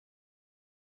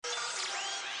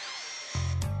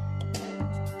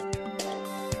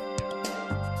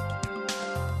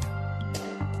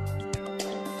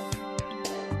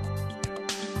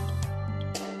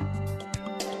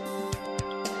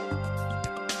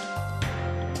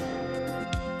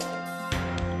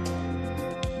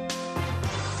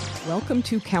Welcome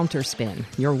to Counterspin,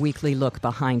 your weekly look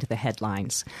behind the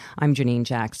headlines. I'm Janine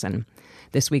Jackson.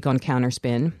 This week on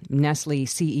Counterspin, Nestle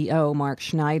CEO Mark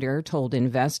Schneider told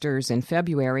investors in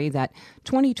February that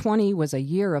 2020 was a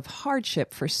year of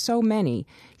hardship for so many,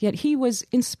 yet he was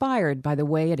inspired by the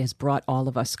way it has brought all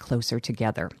of us closer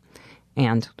together.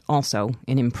 And also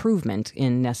an improvement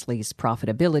in Nestle's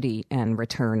profitability and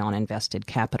return on invested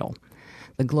capital.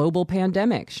 The global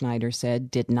pandemic, Schneider said,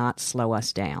 did not slow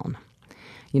us down.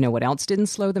 You know what else didn't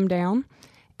slow them down?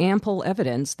 Ample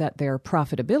evidence that their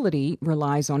profitability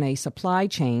relies on a supply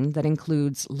chain that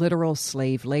includes literal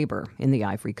slave labor in the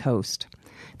Ivory Coast.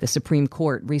 The Supreme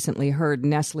Court recently heard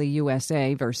Nestle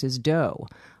USA versus Doe,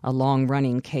 a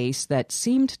long-running case that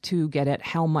seemed to get at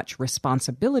how much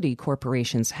responsibility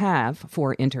corporations have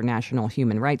for international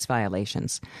human rights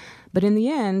violations, but in the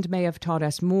end may have taught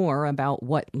us more about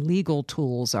what legal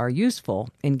tools are useful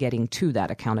in getting to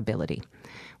that accountability.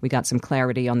 We got some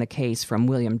clarity on the case from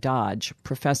William Dodge,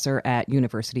 professor at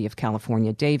University of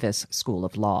California, Davis School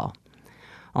of Law.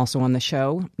 Also on the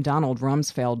show, Donald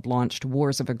Rumsfeld launched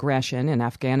wars of aggression in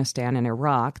Afghanistan and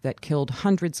Iraq that killed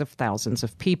hundreds of thousands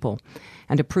of people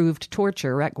and approved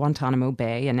torture at Guantanamo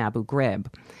Bay and Abu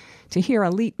Ghraib. To hear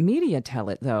elite media tell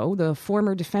it, though, the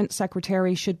former defense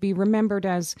secretary should be remembered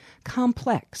as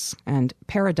complex and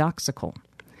paradoxical.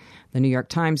 The New York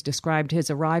Times described his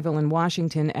arrival in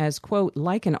Washington as, quote,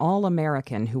 like an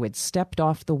all-American who had stepped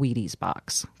off the Wheaties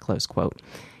box, close quote.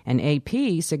 And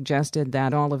AP suggested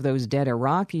that all of those dead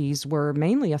Iraqis were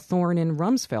mainly a thorn in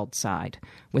Rumsfeld's side,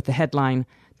 with the headline,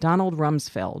 Donald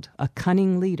Rumsfeld, a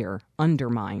cunning leader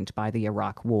undermined by the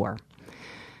Iraq War.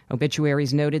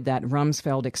 Obituaries noted that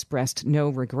Rumsfeld expressed no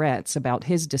regrets about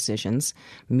his decisions.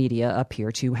 Media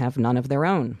appear to have none of their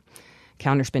own.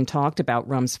 Counterspin talked about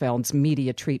Rumsfeld's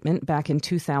media treatment back in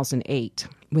 2008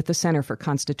 with the Center for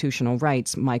Constitutional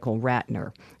Rights' Michael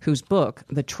Ratner, whose book,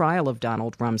 The Trial of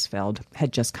Donald Rumsfeld,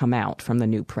 had just come out from the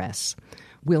New Press.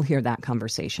 We'll hear that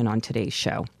conversation on today's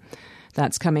show.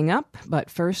 That's coming up, but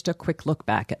first a quick look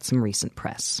back at some recent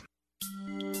press.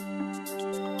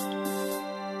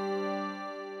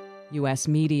 U.S.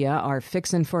 media are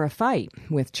fixin' for a fight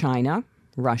with China,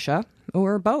 Russia,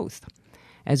 or both.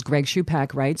 As Greg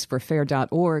Shupak writes for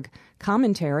Fair.org,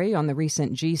 commentary on the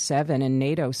recent G7 and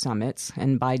NATO summits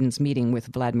and Biden's meeting with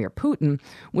Vladimir Putin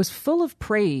was full of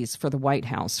praise for the White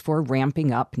House for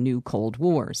ramping up new Cold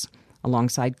Wars,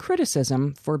 alongside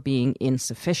criticism for being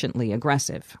insufficiently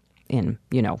aggressive in,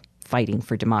 fighting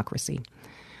for democracy.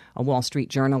 A Wall Street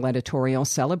Journal editorial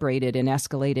celebrated an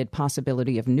escalated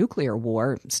possibility of nuclear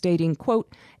war, stating,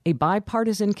 quote, a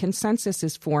bipartisan consensus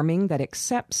is forming that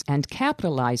accepts and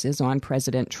capitalizes on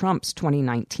President Trump's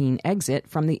 2019 exit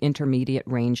from the Intermediate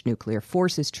Range Nuclear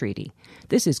Forces Treaty.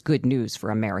 This is good news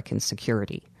for American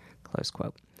security, close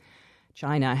quote.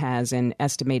 China has an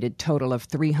estimated total of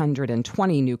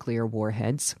 320 nuclear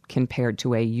warheads, compared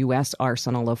to a U.S.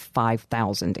 arsenal of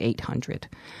 5,800.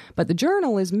 But the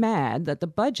Journal is mad that the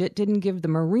budget didn't give the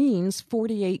Marines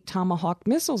 48 Tomahawk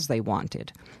missiles they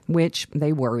wanted, which,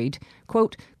 they worried,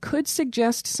 quote, could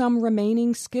suggest some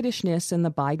remaining skittishness in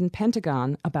the Biden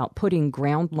Pentagon about putting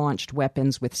ground-launched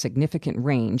weapons with significant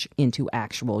range into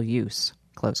actual use,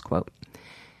 close quote.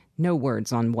 No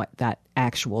words on what that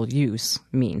actual use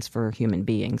means for human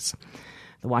beings.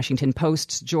 The Washington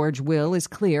Post's George Will is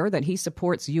clear that he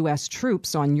supports U.S.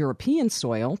 troops on European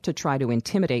soil to try to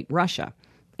intimidate Russia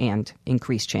and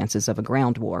increase chances of a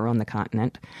ground war on the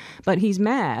continent. But he's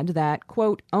mad that,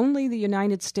 quote, only the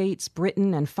United States,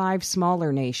 Britain, and 5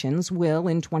 smaller nations will,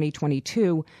 in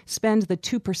 2022, spend the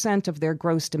 2% of their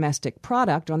gross domestic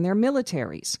product on their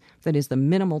militaries. That is the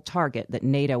minimal target that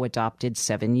NATO adopted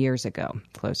 7 years ago,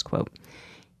 close quote.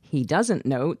 He doesn't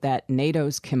note that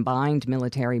NATO's combined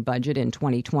military budget in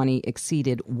 2020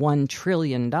 exceeded $1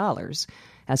 trillion,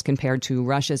 as compared to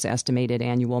Russia's estimated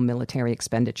annual military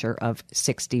expenditure of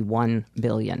 $61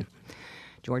 billion.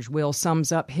 George Will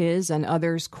sums up his and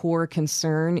others' core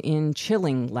concern in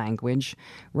chilling language,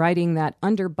 writing that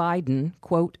under Biden,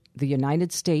 quote, the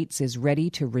United States is ready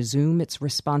to resume its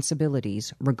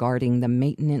responsibilities regarding the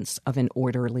maintenance of an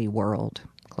orderly world,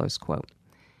 close quote.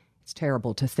 It's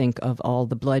terrible to think of all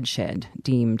the bloodshed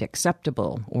deemed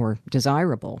acceptable or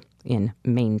desirable in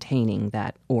maintaining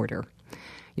that order.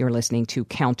 You're listening to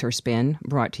Counterspin,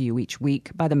 brought to you each week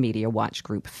by the media watch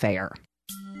group FAIR.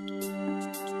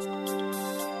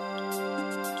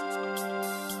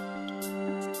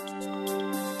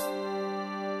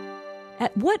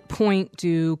 At what point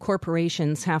do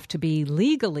corporations have to be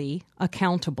legally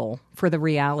accountable for the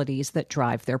realities that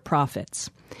drive their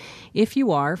profits? If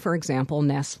you are, for example,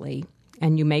 Nestle,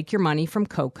 and you make your money from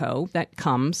cocoa that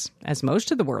comes, as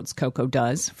most of the world's cocoa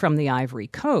does, from the Ivory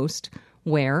Coast,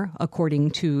 where,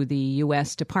 according to the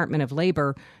U.S. Department of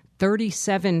Labor,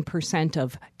 37%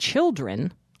 of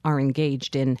children are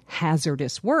engaged in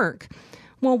hazardous work.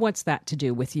 Well, what's that to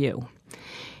do with you?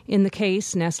 In the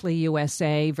case Nestle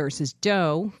USA versus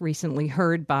Doe, recently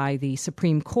heard by the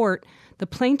Supreme Court, the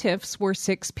plaintiffs were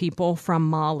 6 people from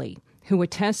Mali who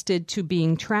attested to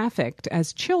being trafficked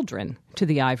as children to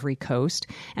the Ivory Coast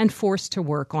and forced to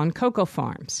work on cocoa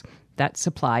farms that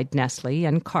supplied Nestle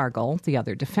and Cargill, the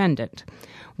other defendant,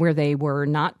 where they were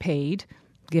not paid,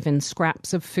 given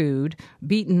scraps of food,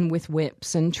 beaten with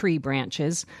whips and tree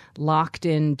branches, locked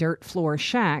in dirt floor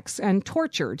shacks, and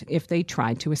tortured if they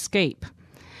tried to escape.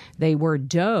 They were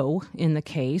Doe in the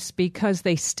case because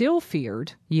they still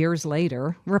feared, years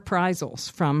later, reprisals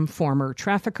from former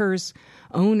traffickers,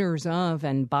 owners of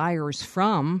and buyers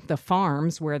from the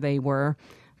farms where they were,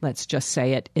 let's just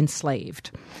say it,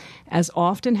 enslaved. As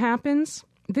often happens,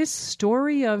 this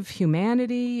story of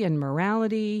humanity and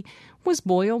morality was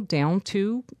boiled down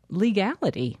to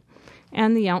legality,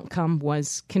 and the outcome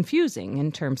was confusing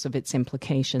in terms of its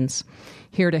implications.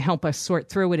 Here to help us sort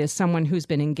through it is someone who's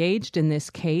been engaged in this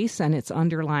case and its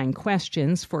underlying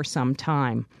questions for some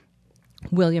time.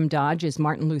 William Dodge is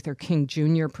Martin Luther King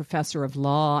Jr. Professor of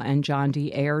Law and John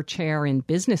D. Eyre Chair in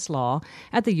Business Law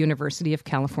at the University of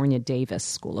California, Davis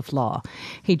School of Law.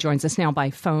 He joins us now by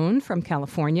phone from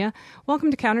California.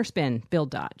 Welcome to Counterspin, Bill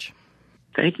Dodge.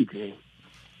 Thank you, Jane.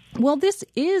 Well, this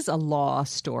is a law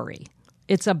story.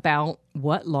 It's about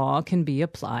what law can be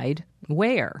applied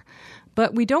where.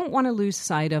 But we don't want to lose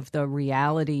sight of the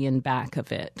reality in back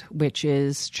of it, which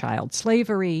is child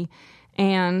slavery,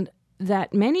 and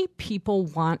that many people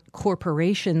want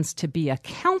corporations to be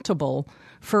accountable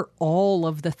for all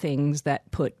of the things that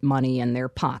put money in their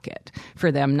pocket,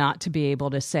 for them not to be able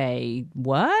to say,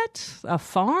 what? A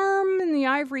farm in the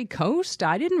Ivory Coast?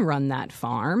 I didn't run that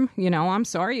farm. I'm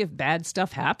sorry if bad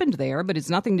stuff happened there, but it's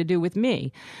nothing to do with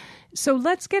me. So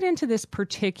let's get into this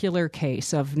particular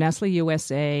case of Nestle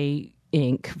USA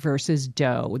Inc. versus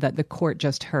Doe that the court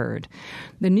just heard.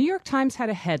 The New York Times had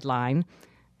a headline,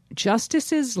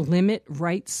 Justices Limit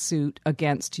Rights Suit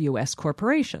Against U.S.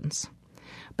 Corporations.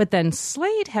 But then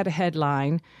Slate had a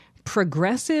headline,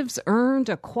 Progressives Earned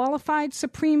a Qualified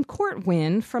Supreme Court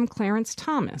Win from Clarence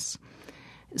Thomas.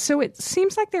 So it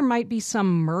seems like there might be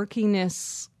some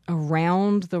murkiness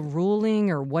around the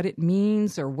ruling or what it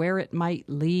means or where it might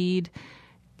lead.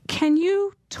 Can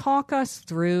you talk us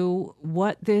through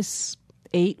what this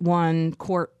 8-1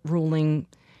 court ruling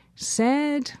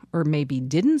said or maybe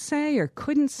didn't say or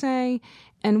couldn't say,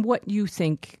 and what you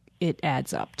think it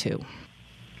adds up to?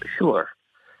 Sure.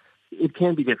 It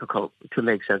can be difficult to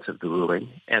make sense of the ruling,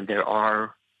 and there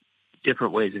are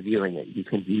different ways of viewing it. You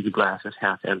can view the glass as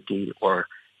half empty or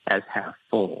as half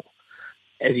full.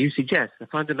 As you suggest, the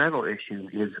fundamental issue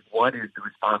is what is the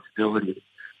responsibility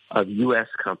of U.S.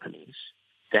 companies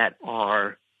that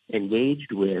are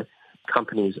engaged with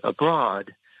companies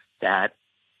abroad that,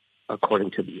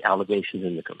 according to the allegations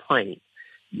in the complaint,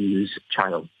 use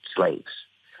child slaves.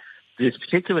 This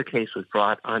particular case was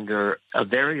brought under a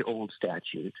very old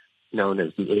statute known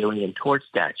as the Alien Tort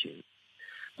Statute,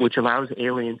 which allows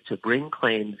aliens to bring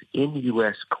claims in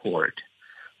U.S. court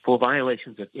for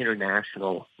violations of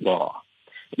international law.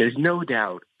 There's no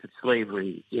doubt that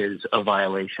slavery is a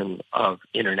violation of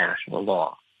international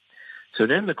law. So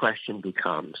then the question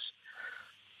becomes,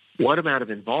 what amount of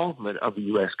involvement of the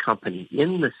U.S. company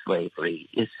in the slavery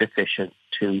is sufficient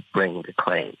to bring the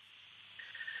claim?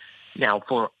 Now,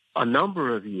 for a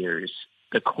number of years,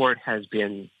 the court has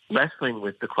been wrestling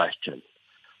with the question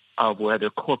of whether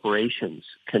corporations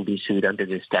can be sued under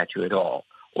this statute at all,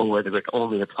 or whether it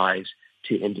only applies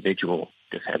to individual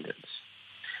defendants.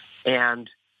 And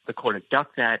the court has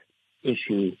ducked that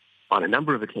issue on a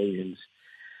number of occasions.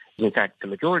 In fact, the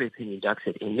majority opinion ducks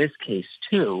it in this case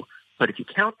too. But if you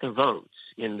count the votes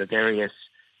in the various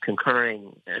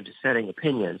concurring and dissenting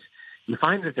opinions, you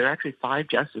find that there are actually 5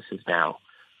 justices now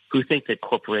who think that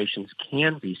corporations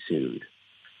can be sued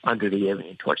under the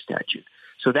Alien Tort Statute.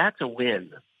 So that's a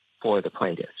win for the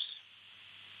plaintiffs.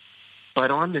 But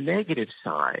on the negative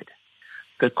side,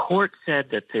 the court said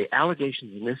that the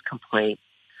allegations in this complaint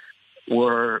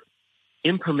were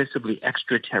impermissibly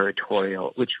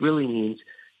extraterritorial, which really means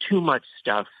too much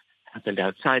stuff happened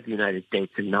outside the United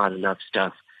States and not enough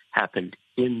stuff happened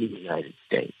in the United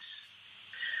States.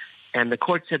 And the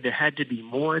court said there had to be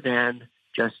more than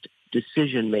just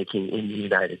decision-making in the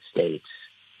United States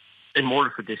in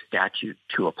order for this statute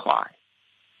to apply.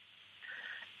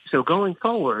 So going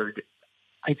forward,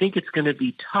 I think it's going to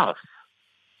be tough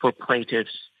for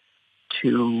plaintiffs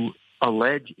to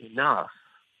allege enough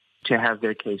to have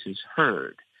their cases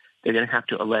heard. They're going to have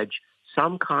to allege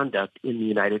some conduct in the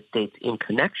United States in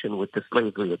connection with the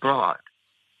slavery abroad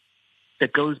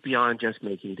that goes beyond just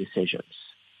making decisions.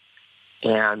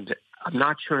 And I'm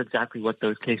not sure exactly what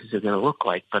those cases are going to look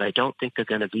like, but I don't think they're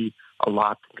going to be a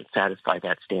lot that can satisfy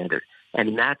that standard. And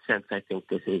in that sense, I think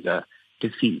this is a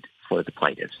defeat for the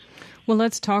plaintiffs. Well,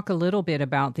 let's talk a little bit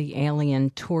about the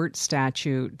Alien Tort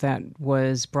Statute that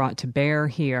was brought to bear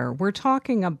here. We're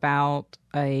talking about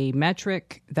a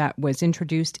metric that was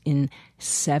introduced in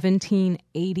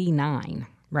 1789,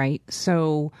 right?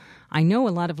 So I know a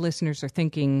lot of listeners are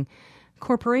thinking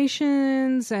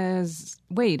corporations as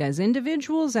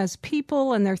individuals, as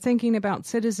people, and they're thinking about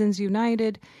Citizens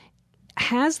United.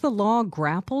 Has the law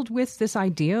grappled with this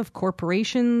idea of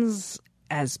corporations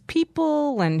as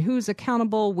people and who's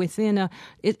accountable within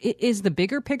is the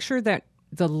bigger picture that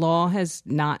the law has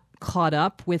not caught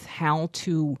up with how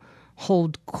to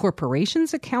hold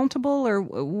corporations accountable, or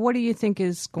what do you think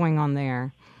is going on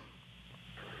there?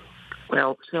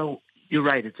 Well, so you're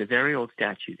right. It's a very old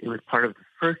statute. It was part of the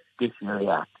first Judiciary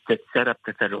Act that set up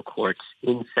the federal courts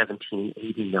in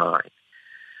 1789.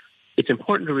 It's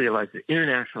important to realize that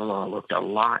international law looked a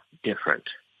lot different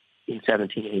in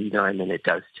 1789 than it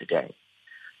does today.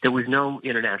 There was no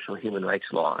international human rights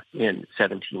law in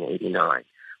 1789.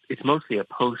 It's mostly a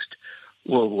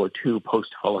post-World War II,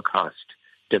 post-Holocaust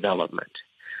development.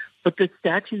 But the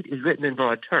statute is written in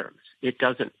broad terms. It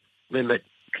doesn't limit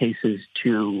cases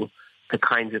to the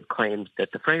kinds of claims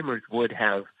that the framers would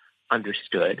have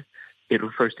understood. It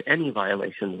refers to any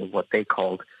violations of what they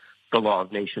called the law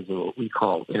of nations, or what we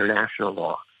call international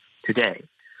law today.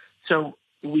 So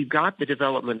we've got the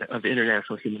development of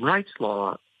international human rights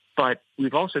law, but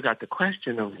we've also got the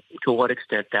question of to what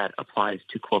extent that applies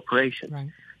to corporations. Right.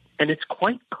 And it's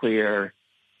quite clear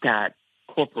that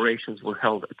corporations were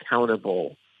held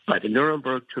accountable by the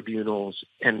Nuremberg tribunals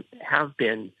and have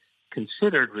been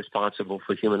considered responsible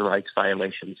for human rights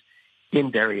violations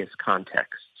in various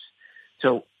contexts.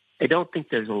 So I don't think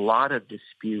there's a lot of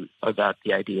dispute about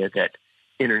the idea that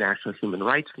international human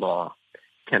rights law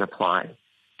can apply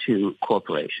to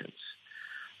corporations.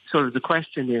 So the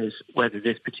question is whether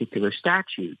this particular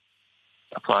statute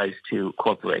applies to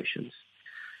corporations.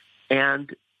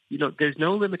 And, there's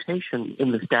no limitation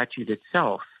in the statute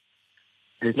itself.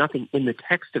 There's nothing in the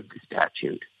text of the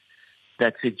statute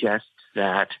that suggests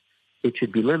that it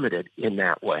should be limited in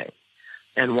that way.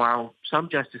 And while some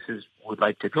justices would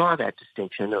like to draw that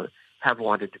distinction or have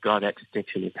wanted to draw that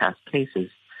distinction in past cases,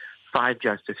 5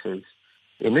 justices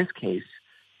in this case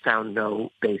found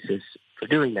no basis for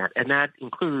doing that. And that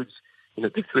includes,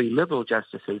 the 3 liberal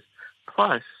justices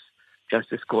plus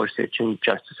Justice Gorsuch and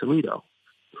Justice Alito,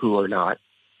 who are not,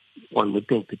 one would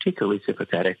think, particularly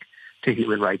sympathetic to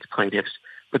human rights plaintiffs,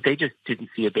 but they just didn't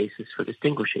see a basis for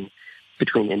distinguishing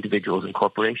between individuals and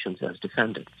corporations as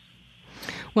defendants.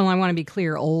 Well, I want to be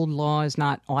clear, old law is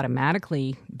not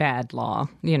automatically bad law.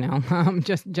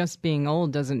 Just being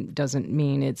old doesn't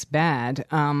mean it's bad.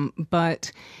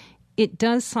 But it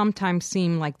does sometimes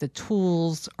seem like the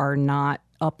tools are not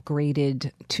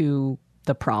upgraded to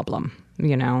the problem,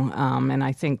 and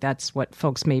I think that's what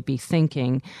folks may be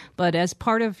thinking. But as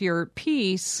part of your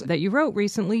piece that you wrote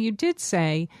recently, you did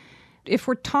say, if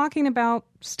we're talking about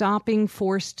stopping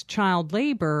forced child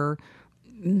labor,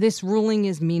 this ruling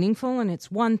is meaningful and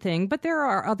it's one thing, but there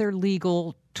are other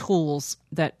legal tools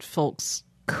that folks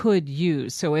could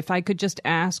use. So if I could just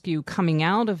ask you, coming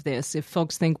out of this, if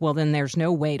folks think, well, then there's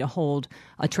no way to hold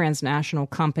a transnational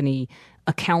company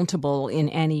accountable in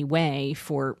any way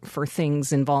for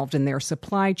things involved in their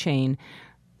supply chain,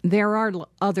 there are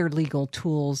other legal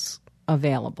tools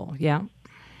available, yeah?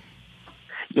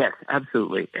 Yes,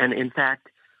 absolutely. And in fact,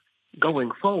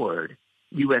 going forward,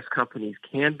 U.S. companies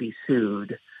can be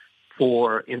sued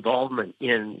for involvement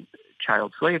in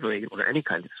child slavery or any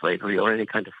kind of slavery or any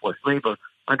kind of forced labor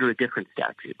under a different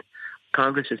statute.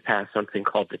 Congress has passed something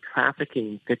called the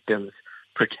Trafficking Victims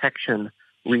Protection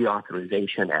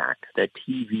Reauthorization Act, the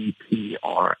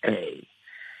TVPRA.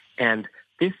 And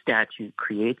this statute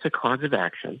creates a cause of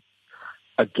action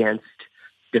against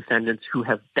defendants who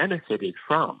have benefited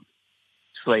from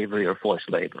slavery or forced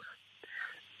labor.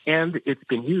 And it's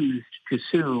been used to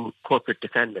sue corporate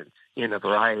defendants in a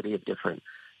variety of different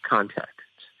contexts.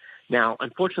 Now,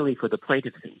 unfortunately for the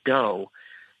plaintiffs in Doe,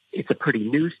 it's a pretty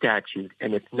new statute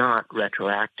and it's not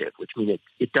retroactive, which means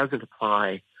it doesn't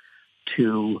apply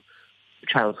to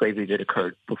child slavery that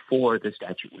occurred before the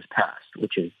statute was passed,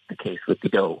 which is the case with the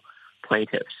Doe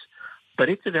plaintiffs. But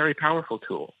it's a very powerful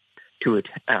tool to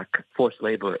attack forced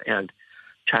labor and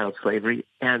child slavery.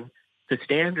 And the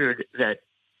standard that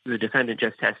the defendant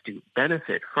just has to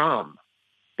benefit from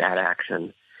that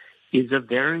action is a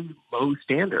very low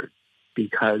standard,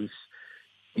 because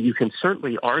you can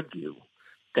certainly argue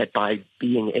that by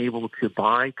being able to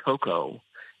buy cocoa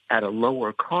at a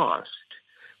lower cost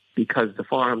because the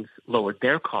farms lowered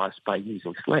their costs by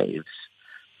using slaves,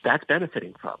 that's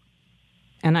benefiting from.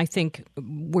 And I think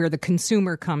where the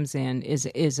consumer comes in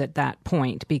is at that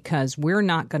point, because we're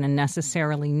not going to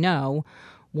necessarily know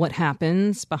what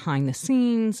happens behind the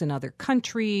scenes in other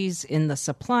countries, in the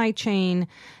supply chain.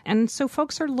 And so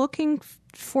folks are looking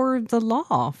for the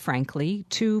law, frankly,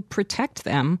 to protect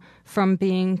them from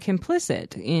being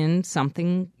complicit in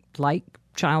something like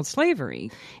child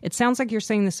slavery. It sounds like you're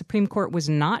saying the Supreme Court was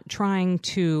not trying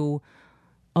to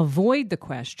avoid the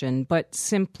question, but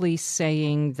simply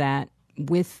saying that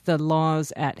with the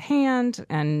laws at hand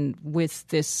and with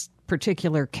this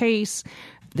particular case,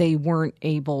 they weren't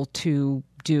able to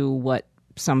do what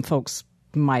some folks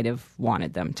might have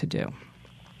wanted them to do.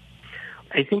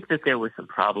 I think that there were some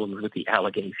problems with the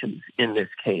allegations in this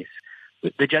case.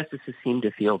 The justices seemed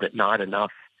to feel that not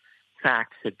enough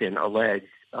facts had been alleged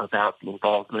about the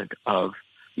involvement of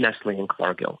Nestle and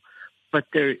Cargill. But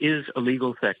there is a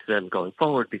legal effect to them going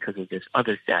forward because of this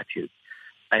other statute.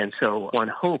 And so one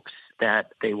hopes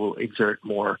that they will exert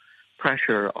more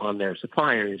pressure on their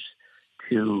suppliers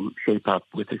to shape up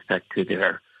with respect to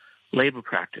their labor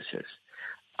practices.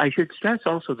 I should stress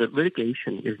also that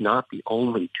litigation is not the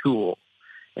only tool,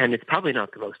 and it's probably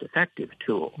not the most effective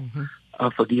tool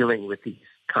for dealing with these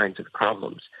kinds of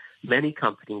problems. Many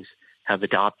companies have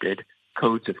adopted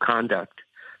codes of conduct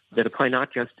that apply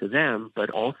not just to them, but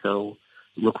also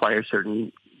require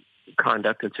certain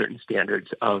conduct and certain standards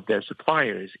of their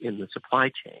suppliers in the supply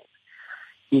chain.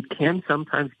 It can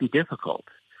sometimes be difficult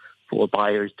for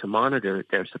buyers to monitor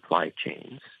their supply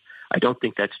chains. I don't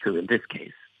think that's true in this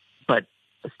case. But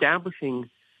establishing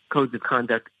codes of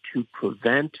conduct to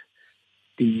prevent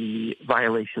the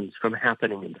violations from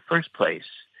happening in the first place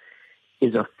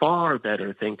is a far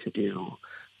better thing to do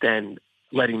than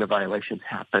letting the violations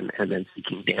happen and then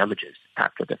seeking damages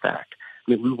after the fact.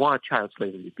 I mean, we want child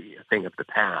slavery to be a thing of the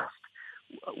past.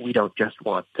 We don't just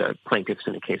want the plaintiffs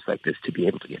in a case like this to be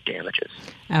able to get damages.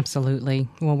 Absolutely.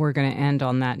 Well, we're going to end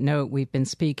on that note. We've been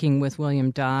speaking with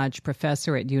William Dodge,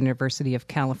 professor at University of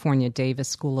California, Davis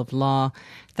School of Law.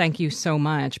 Thank you so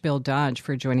much, Bill Dodge,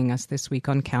 for joining us this week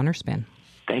on Counterspin.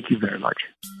 Thank you very much.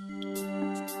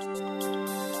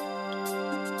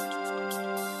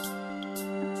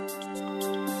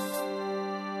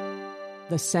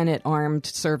 The Senate Armed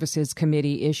Services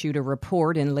Committee issued a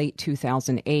report in late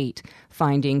 2008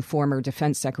 finding former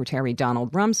Defense Secretary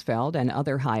Donald Rumsfeld and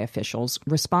other high officials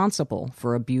responsible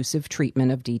for abusive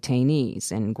treatment of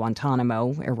detainees in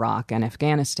Guantanamo, Iraq, and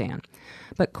Afghanistan.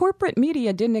 But corporate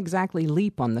media didn't exactly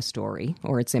leap on the story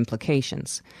or its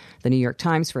implications. The New York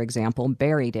Times, for example,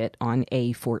 buried it on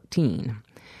A14.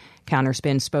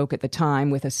 Counterspin spoke at the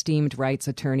time with esteemed rights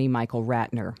attorney Michael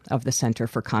Ratner of the Center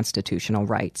for Constitutional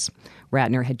Rights.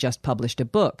 Ratner had just published a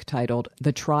book titled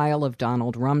The Trial of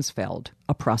Donald Rumsfeld,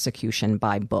 A Prosecution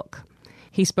by Book.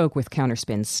 He spoke with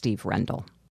Counterspin's Steve Rendell.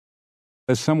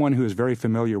 As someone who is very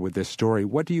familiar with this story,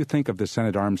 what do you think of the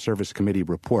Senate Armed Service Committee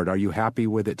report? Are you happy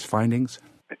with its findings?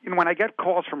 When I get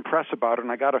calls from press about it,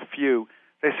 and I got a few,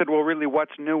 they said, well, really,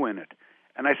 what's new in it?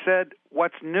 And I said,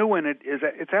 what's new in it is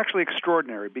that it's actually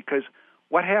extraordinary, because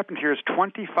what happened here is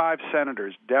 25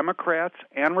 senators, Democrats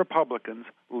and Republicans,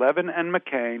 Levin and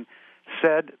McCain,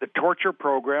 said the torture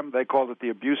program, they called it the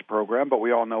abuse program, but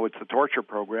we all know it's the torture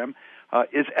program,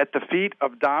 is at the feet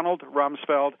of Donald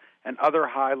Rumsfeld and other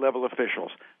high-level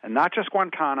officials. And not just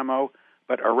Guantanamo,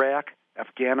 but Iraq,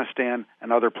 Afghanistan,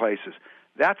 and other places.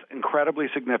 That's incredibly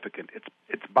significant.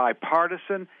 It's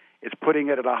bipartisan. It's putting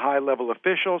it at a high level of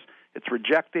officials. It's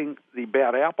rejecting the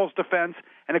bad apples defense,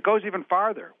 and it goes even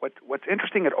farther. What's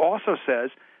interesting, it also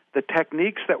says the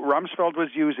techniques that Rumsfeld was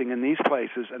using in these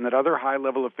places and that other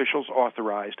high-level officials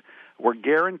authorized were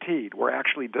guaranteed, were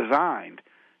actually designed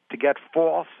to get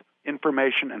false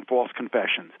information and false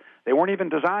confessions. They weren't even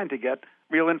designed to get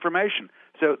real information.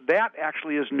 So that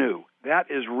actually is new.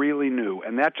 That is really new,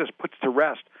 and that just puts to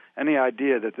rest any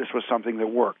idea that this was something that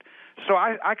worked. So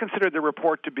I consider the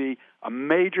report to be a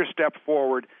major step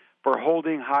forward for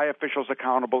holding high officials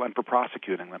accountable and for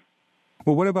prosecuting them.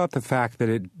 Well, what about the fact that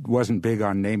it wasn't big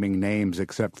on naming names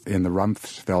except in the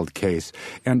Rumsfeld case?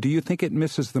 And do you think it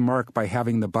misses the mark by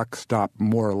having the buck stop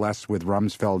more or less with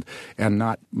Rumsfeld and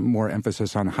not more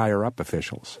emphasis on higher-up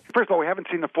officials? First of all, we haven't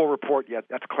seen the full report yet.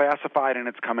 That's classified and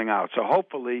it's coming out. So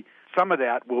hopefully some of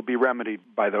that will be remedied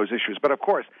by those issues. But of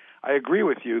course, I agree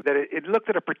with you that it looked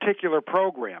at a particular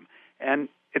program. And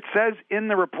it says in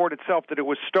the report itself that it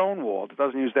was stonewalled, it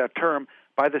doesn't use that term,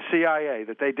 by the CIA,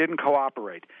 that they didn't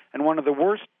cooperate. And one of the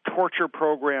worst torture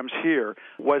programs here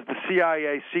was the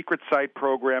CIA secret site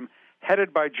program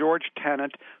headed by George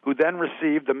Tenet, who then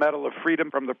received the Medal of Freedom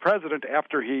from the president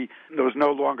after he was no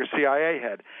longer CIA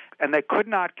head. And they could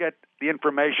not get the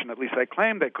information, at least they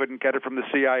claimed they couldn't get it from the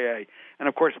CIA. And,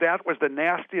 of course, that was the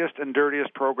nastiest and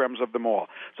dirtiest programs of them all.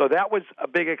 So that was a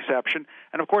big exception.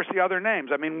 And, of course, the other names.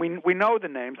 I mean, we know the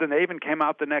names, and they even came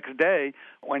out the next day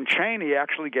when Cheney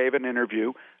actually gave an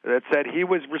interview that said he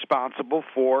was responsible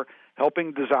for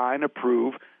helping design,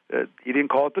 approve, he didn't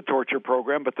call it the torture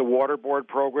program, but the waterboard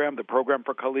program, the program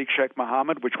for Khalid Sheikh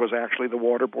Mohammed, which was actually the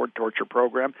waterboard torture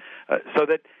program, so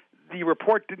that the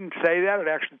report didn't say that. It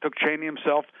actually took Cheney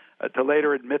himself to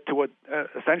later admit to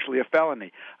essentially a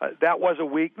felony. That was a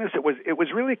weakness. It was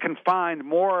really confined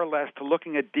more or less to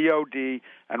looking at DOD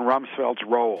and Rumsfeld's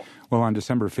role. Well, on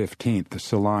December 15th,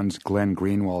 Salon's Glenn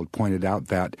Greenwald pointed out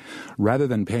that rather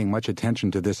than paying much attention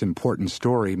to this important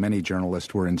story, many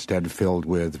journalists were instead filled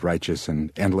with righteous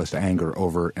and endless anger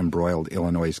over embroiled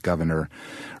Illinois Governor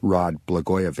Rod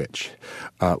Blagojevich.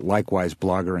 Likewise,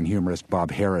 blogger and humorist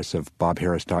Bob Harris of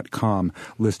BobHarris.com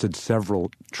listed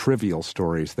several trivial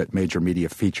stories that major media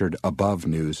featured above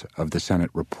news of the Senate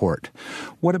report.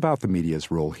 What about the media's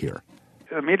role here?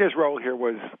 The media's role here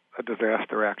was a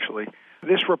disaster, actually.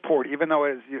 This report, even though,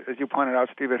 as you pointed out,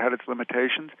 Steve, it had its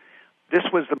limitations, this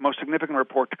was the most significant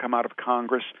report to come out of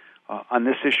Congress on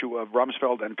this issue of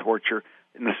Rumsfeld and torture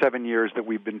in the 7 years that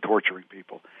we've been torturing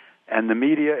people. And the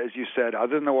media, as you said,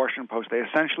 other than the Washington Post, they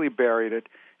essentially buried it.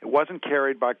 It wasn't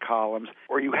carried by columns,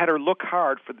 or you had to look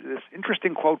hard for this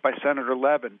interesting quote by Senator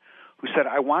Levin, who said,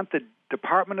 I want the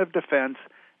Department of Defense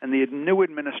and the new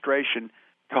administration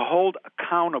to hold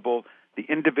accountable the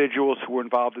individuals who were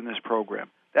involved in this program.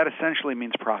 That essentially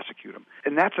means prosecute them.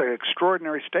 And that's an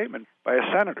extraordinary statement by a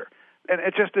senator. And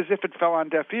it's just as if it fell on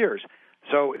deaf ears.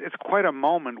 So it's quite a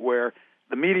moment where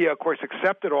the media, of course,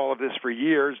 accepted all of this for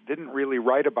years, didn't really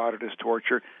write about it as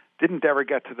torture, didn't ever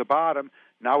get to the bottom.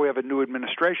 Now we have a new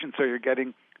administration, so you're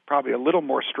getting probably a little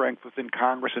more strength within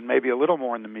Congress and maybe a little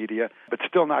more in the media, but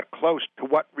still not close to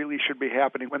what really should be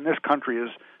happening when this country has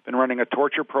been running a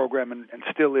torture program and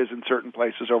still is in certain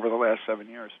places over the last 7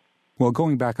 years. Well,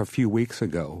 going back a few weeks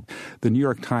ago, the New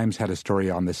York Times had a story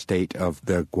on the state of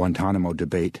the Guantanamo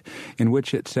debate in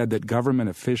which it said that government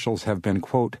officials have been,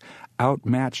 quote,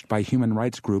 outmatched by human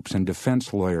rights groups and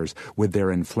defense lawyers with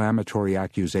their inflammatory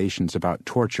accusations about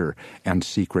torture and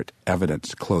secret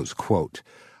evidence, close quote.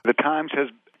 The Times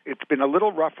it's been a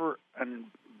little rougher and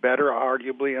better,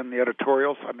 arguably, on the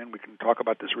editorials. I mean, we can talk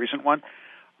about this recent one.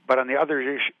 But on the other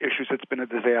issues, it's been a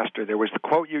disaster. There was the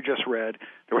quote you just read.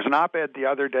 There was an op-ed the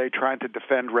other day trying to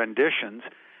defend renditions.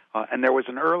 And there was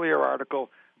an earlier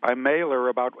article by Mailer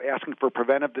about asking for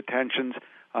preventive detentions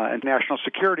and national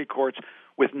security courts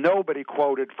with nobody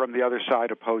quoted from the other side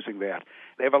opposing that.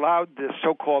 They've allowed this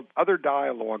so-called other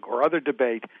dialogue or other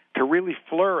debate to really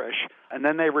flourish, and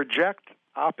then they reject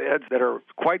op-eds that are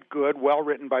quite good,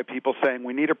 well-written by people saying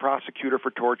we need a prosecutor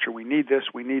for torture, we need this,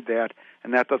 we need that,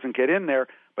 and that doesn't get in there.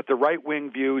 But the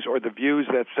right-wing views or the views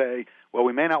that say, well,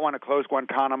 we may not want to close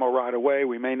Guantanamo right away,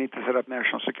 we may need to set up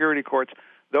national security courts,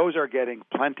 those are getting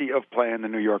plenty of play in the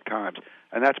New York Times,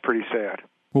 and that's pretty sad.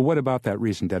 Well, what about that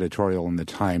recent editorial in the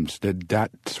Times? Did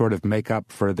that sort of make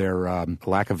up for their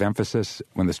lack of emphasis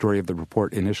when the story of the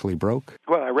report initially broke?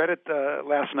 Well, I read it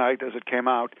last night as it came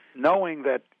out, knowing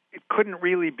that it couldn't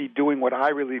really be doing what I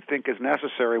really think is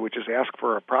necessary, which is ask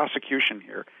for a prosecution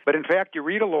here. But in fact, you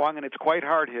read along, and it's quite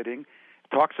hard-hitting.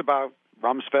 It talks about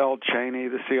Rumsfeld, Cheney,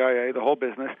 the CIA, the whole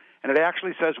business, and it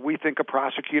actually says we think a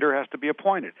prosecutor has to be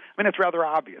appointed. I mean, it's rather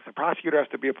obvious. A prosecutor has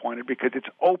to be appointed because it's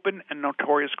open and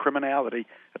notorious criminality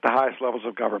at the highest levels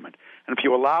of government. And if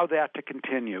you allow that to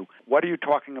continue, what are you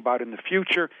talking about in the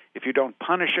future? If you don't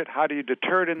punish it, how do you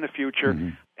deter it in the future? Mm-hmm.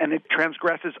 And it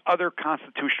transgresses other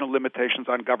constitutional limitations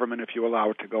on government if you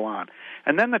allow it to go on.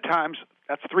 And then the Times,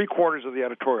 that's 3/4 of the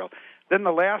editorial. Then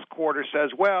the last quarter says,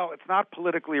 well, it's not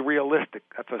politically realistic.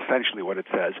 That's essentially what it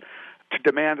says, to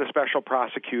demand a special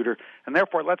prosecutor. And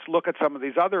therefore, let's look at some of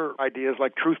these other ideas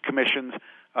like truth commissions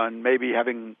and maybe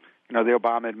having the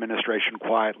Obama administration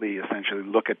quietly essentially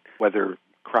look at whether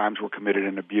crimes were committed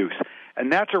in abuse.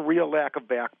 And that's a real lack of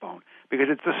backbone because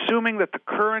it's assuming that the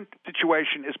current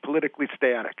situation is politically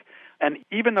static. And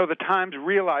even though the Times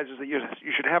realizes that you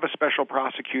should have a special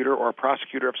prosecutor or a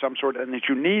prosecutor of some sort and that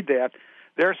you need that,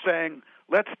 they're saying,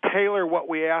 let's tailor what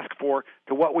we ask for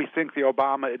to what we think the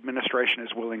Obama administration is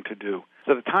willing to do.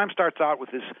 So the Times starts out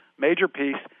with this major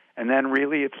piece, and then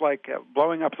really it's like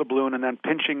blowing up the balloon and then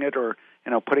pinching it or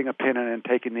putting a pin in it and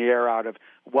taking the air out of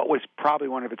what was probably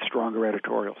one of its stronger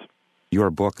editorials. Your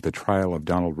book, The Trial of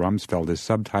Donald Rumsfeld, is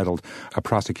subtitled A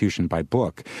Prosecution by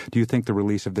Book. Do you think the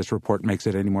release of this report makes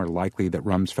it any more likely that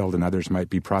Rumsfeld and others might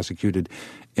be prosecuted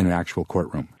in an actual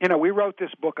courtroom? We wrote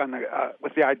this book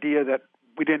with the idea that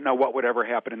we didn't know what would ever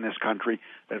happen in this country,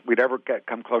 that we'd ever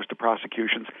come close to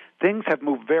prosecutions. Things have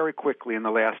moved very quickly in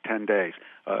the last 10 days.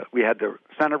 We had the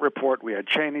Senate report, we had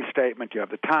Cheney's statement, you have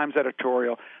the Times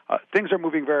editorial. Things are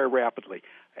moving very rapidly.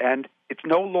 And it's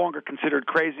no longer considered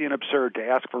crazy and absurd to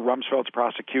ask for Rumsfeld's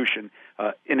prosecution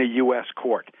in a U.S.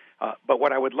 court. But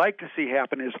what I would like to see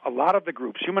happen is a lot of the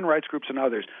groups, human rights groups and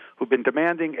others, who've been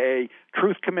demanding a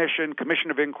truth commission,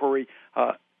 commission of inquiry,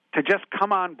 to just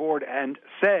come on board and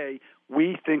say,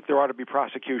 we think there ought to be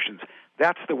prosecutions.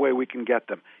 That's the way we can get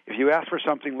them. If you ask for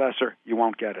something lesser, you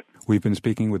won't get it. We've been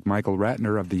speaking with Michael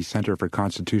Ratner of the Center for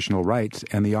Constitutional Rights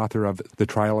and the author of The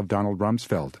Trial of Donald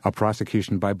Rumsfeld, A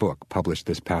Prosecution by Book, published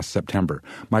this past September.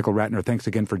 Michael Ratner, thanks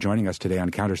again for joining us today on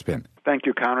Counterspin. Thank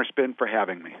you, Counterspin, for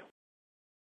having me.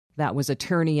 That was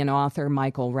attorney and author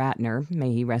Michael Ratner,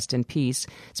 may he rest in peace,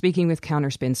 speaking with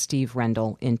Counterspin's Steve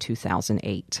Rendell in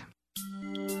 2008.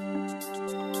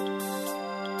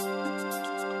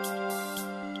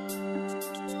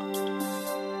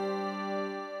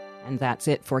 And that's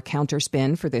it for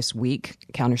Counterspin for this week.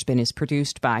 Counterspin is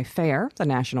produced by FAIR, the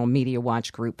National Media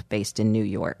Watch group based in New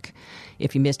York.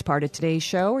 If you missed part of today's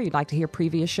show or you'd like to hear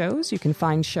previous shows, you can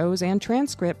find shows and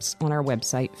transcripts on our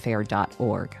website,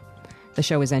 fair.org. The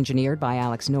show is engineered by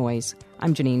Alex Noyes.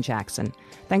 I'm Janine Jackson.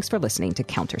 Thanks for listening to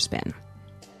Counterspin.